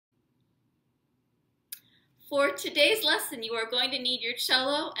For today's lesson, you are going to need your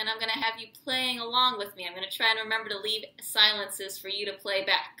cello, and I'm going to have you playing along with me. I'm going to try and remember to leave silences for you to play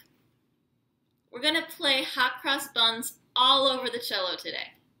back. We're going to play Hot Cross Buns all over the cello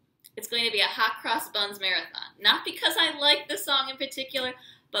today. It's going to be a Hot Cross Buns marathon. Not because I like the song in particular,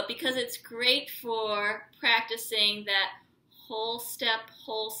 but because it's great for practicing that whole step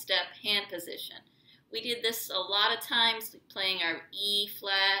hand position. We did this a lot of times playing our E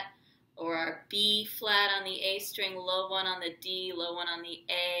flat or our B flat on the A string, low one on the D, low one on the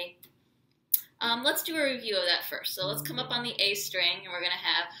A. Let's do a review of that first. So let's come up on the A string, and we're going to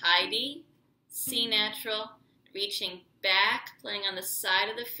have high D, C natural, reaching back, playing on the side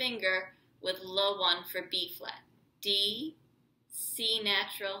of the finger with low one for B flat. D, C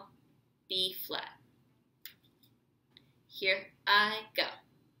natural, B flat. Here I go.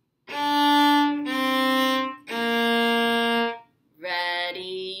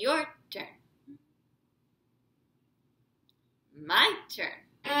 Ready, your turn. My turn.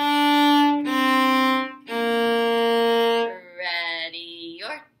 Ready,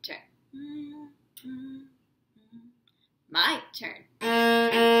 your turn. My turn.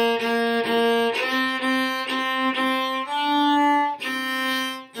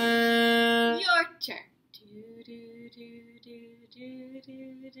 Your turn. Do, do, do, do, do,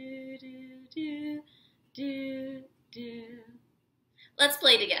 do, do, do, do, do. Let's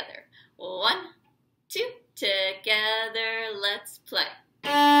play together. 1, 2, together, let's play.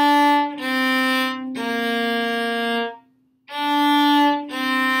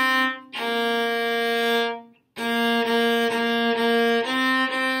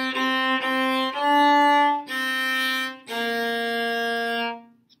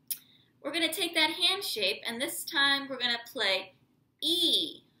 We're going to take that hand shape, and this time we're going to play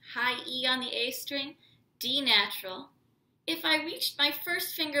E, high E on the A string, D natural. If I reached my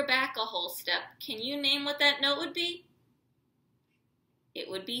first finger back a whole step, can you name what that note would be? It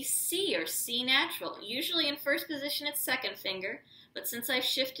would be C, or C natural. Usually in first position it's second finger, but since I've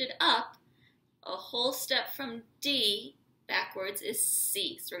shifted up, a whole step from D backwards is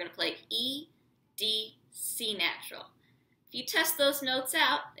C. So we're going to play E, D, C natural. If you test those notes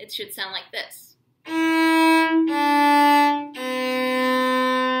out, it should sound like this. Ready,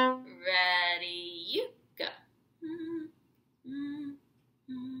 you go.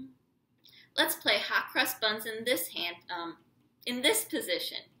 Let's play Hot Cross Buns in this hand, in this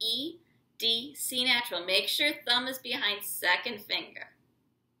position. E, D, C natural. Make sure thumb is behind second finger.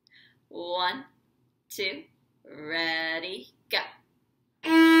 1, 2, ready, go.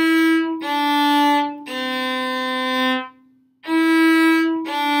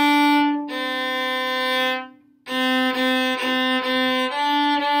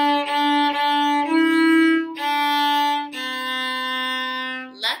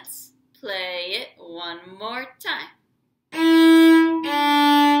 Let's play it one more time.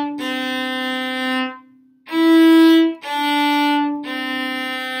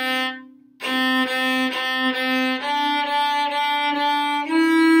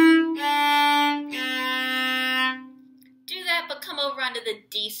 Do that, but come over onto the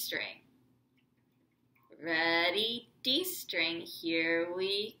D string. Ready, D string, here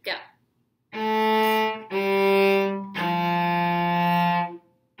we go.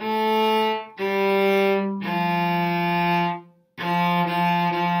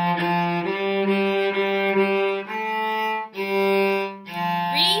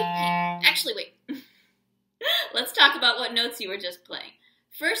 Actually, wait. Let's talk about what notes you were just playing.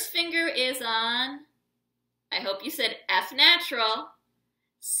 First finger is on, I hope you said F natural.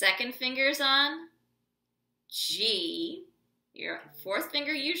 Second finger's on G. Your fourth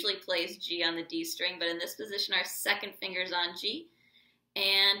finger usually plays G on the D string, but in this position our second finger's on G.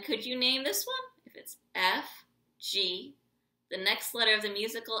 And could you name this one? If it's F, G, the next letter of the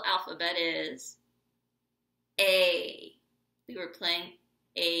musical alphabet is A. We were playing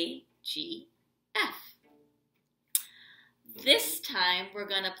A, G, F. This time we're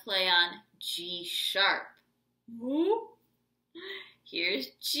going to play on G sharp. Here's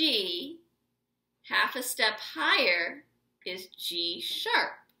G. Half a step higher is G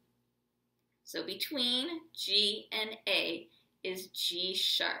sharp. So between G and A is G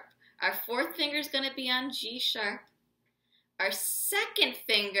sharp. Our fourth finger is going to be on G sharp. Our second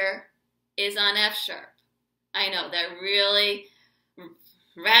finger is on F sharp. I know that really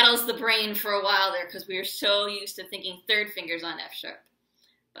rattles the brain for a while there because we are so used to thinking third finger's on F sharp.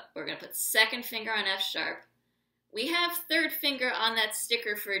 But we're going to put second finger on F sharp. We have third finger on that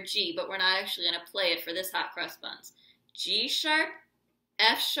sticker for G, but we're not actually going to play it for this Hot Cross Buns. G sharp,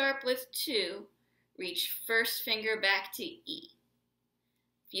 F sharp with 2, reach first finger back to E.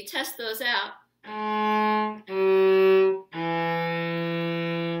 If you test those out,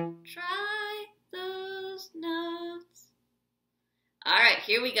 Try those notes. All right,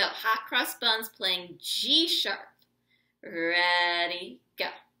 here we go. Hot Cross Buns playing G sharp. Ready, go.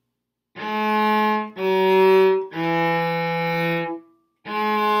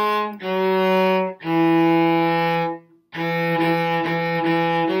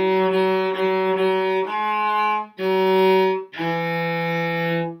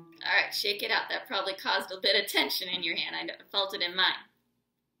 Shake it out. That probably caused a bit of tension in your hand. I felt it in mine.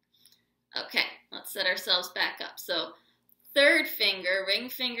 Okay, let's set ourselves back up. So third finger, ring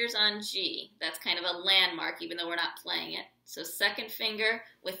fingers on G. That's kind of a landmark even though we're not playing it. So second finger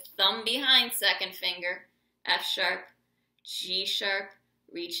with thumb behind second finger, F sharp, G sharp,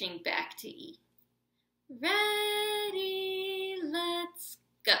 reaching back to E. Ready, let's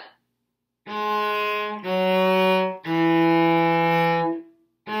go.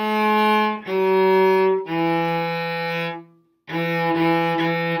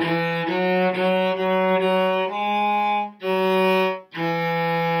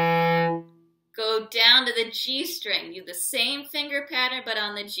 Down to the G string. Do the same finger pattern but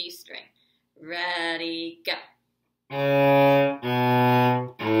on the G string. Ready, go.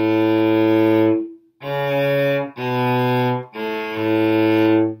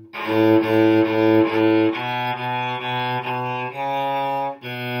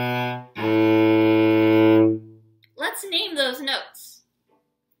 Let's name those notes.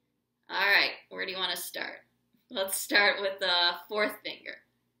 All right, where do you want to start? Let's start with the fourth finger.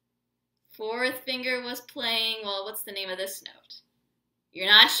 Fourth finger was playing, well, what's the name of this note? You're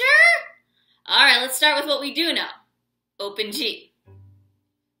not sure? All right, let's start with what we do know. Open G.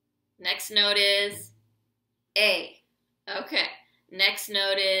 Next note is A. Okay, next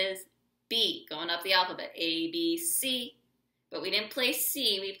note is B, going up the alphabet. A, B, C. But we didn't play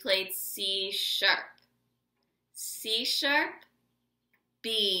C, we played C sharp. C sharp,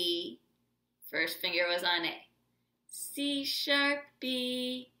 B. First finger was on A. C sharp,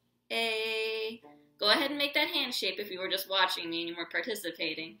 B, A. Go ahead and make that hand shape if you were just watching me and you weren't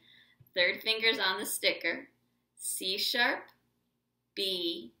participating. Third finger's on the sticker. C sharp,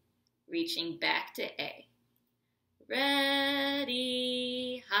 B, reaching back to A.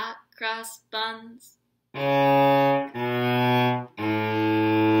 Ready, hot cross buns.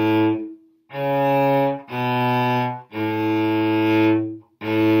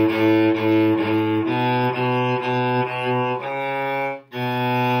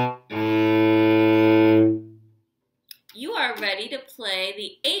 Ready to play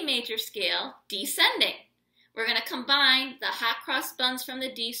the A major scale descending. We're going to combine the hot cross buns from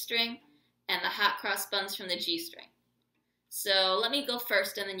the D string and the hot cross buns from the G string. So let me go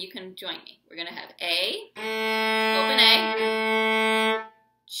first and then you can join me. We're going to have A, open A,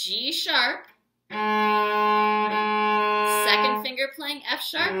 G sharp, second finger playing F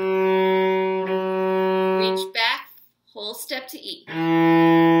sharp, reach back, whole step to E,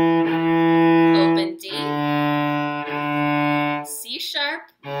 open D, C sharp,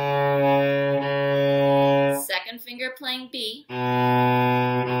 second finger playing B, A.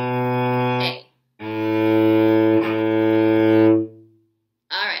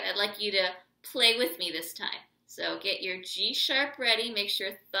 All right, I'd like you to play with me this time. So get your G sharp ready, make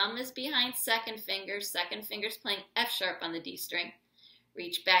sure thumb is behind second finger's playing F sharp on the D string.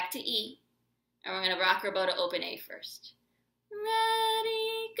 Reach back to E, and we're going to rock our bow to open A first.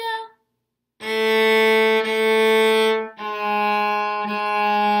 Ready, go.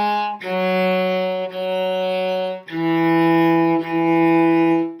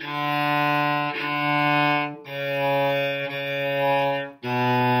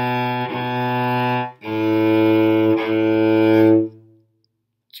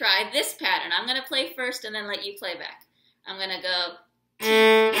 Try this pattern. I'm going to play first and then let you play back. I'm going to go.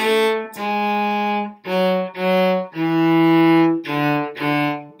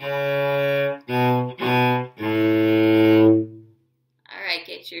 All right,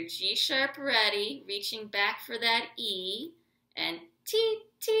 get your G sharp ready, reaching back for that E, and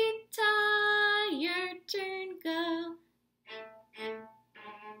T-T-Ta, your turn, go.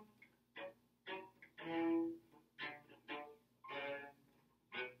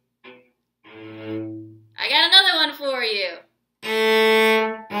 I got another one for you.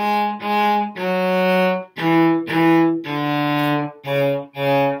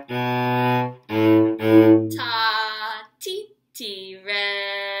 Ta, ti, ti,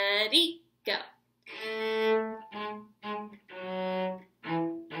 ready.